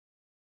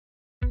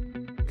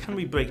can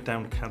we break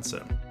down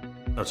cancer?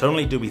 Not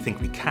only do we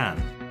think we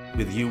can,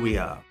 with you we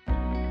are.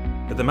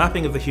 With the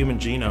mapping of the human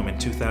genome in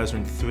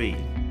 2003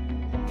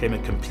 came a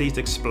complete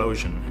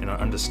explosion in our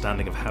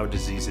understanding of how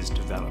diseases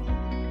develop.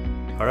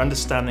 Our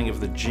understanding of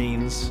the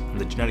genes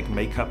and the genetic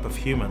makeup of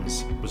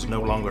humans was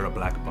no longer a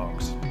black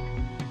box.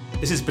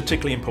 This is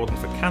particularly important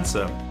for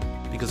cancer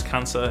because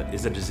cancer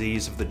is a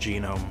disease of the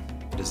genome,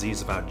 a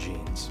disease of our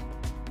genes.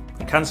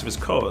 And cancer is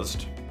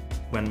caused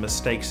when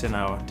mistakes in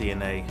our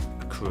DNA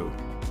accrue.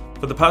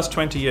 For the past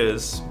 20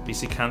 years,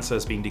 BC Cancer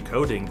has been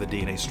decoding the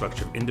DNA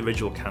structure of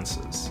individual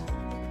cancers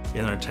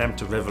in an attempt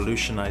to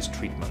revolutionize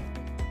treatment,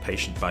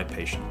 patient by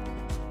patient.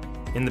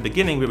 In the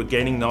beginning, we were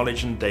gaining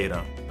knowledge and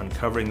data,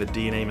 uncovering the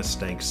DNA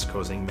mistakes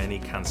causing many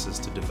cancers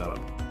to develop.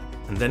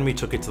 And then we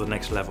took it to the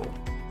next level.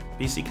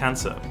 BC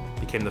Cancer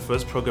became the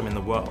first program in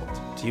the world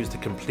to use the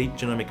complete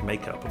genomic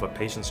makeup of a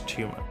patient's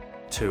tumor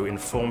to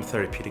inform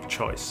therapeutic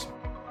choice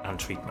and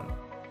treatment.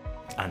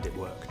 And it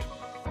worked.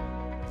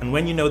 And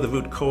when you know the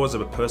root cause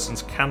of a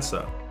person's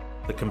cancer,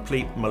 the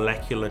complete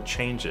molecular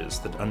changes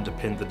that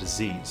underpin the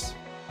disease,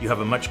 you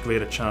have a much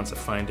greater chance of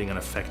finding an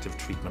effective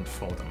treatment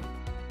for them.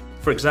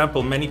 For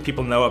example, many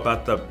people know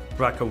about the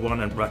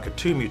BRCA1 and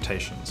BRCA2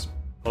 mutations,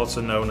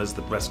 also known as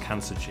the breast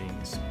cancer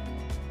genes.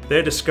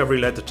 Their discovery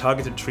led to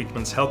targeted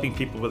treatments helping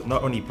people with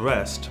not only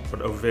breast,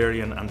 but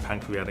ovarian and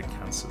pancreatic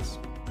cancers.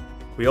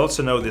 We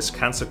also know this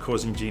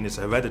cancer-causing gene is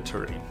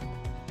hereditary,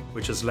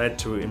 which has led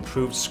to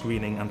improved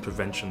screening and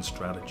prevention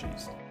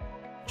strategies.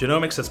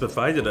 Genomics has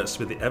provided us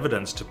with the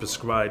evidence to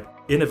prescribe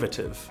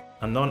innovative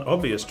and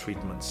non-obvious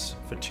treatments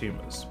for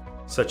tumors,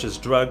 such as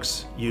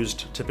drugs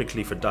used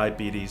typically for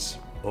diabetes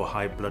or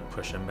high blood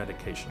pressure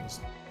medications.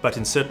 But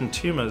in certain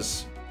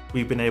tumors,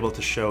 we've been able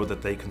to show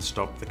that they can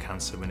stop the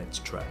cancer in its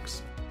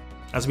tracks.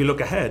 As we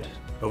look ahead,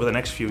 over the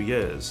next few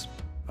years,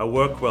 our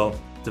work will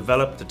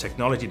develop the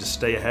technology to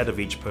stay ahead of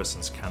each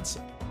person's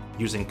cancer,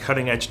 using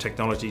cutting-edge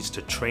technologies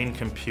to train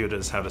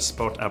computers how to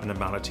spot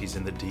abnormalities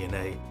in the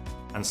DNA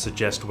and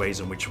suggest ways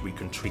in which we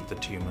can treat the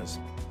tumors.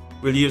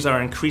 We'll use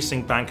our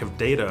increasing bank of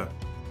data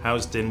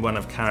housed in one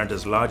of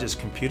Canada's largest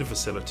computer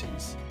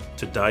facilities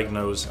to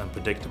diagnose and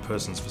predict a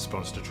person's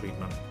response to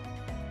treatment.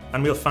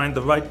 And we'll find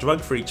the right drug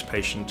for each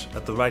patient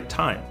at the right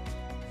time,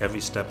 every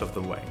step of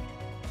the way.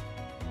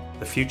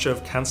 The future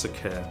of cancer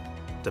care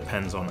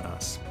depends on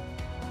us.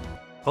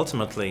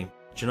 Ultimately,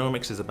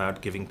 genomics is about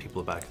giving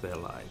people back their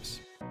lives,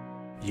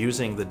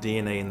 using the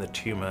DNA in the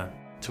tumor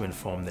to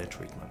inform their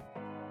treatment.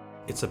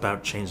 It's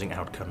about changing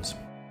outcomes.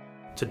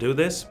 To do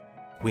this,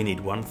 we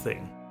need one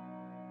thing: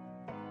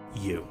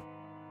 you.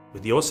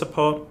 With your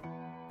support,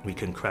 we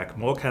can crack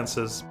more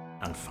cancers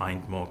and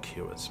find more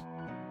cures.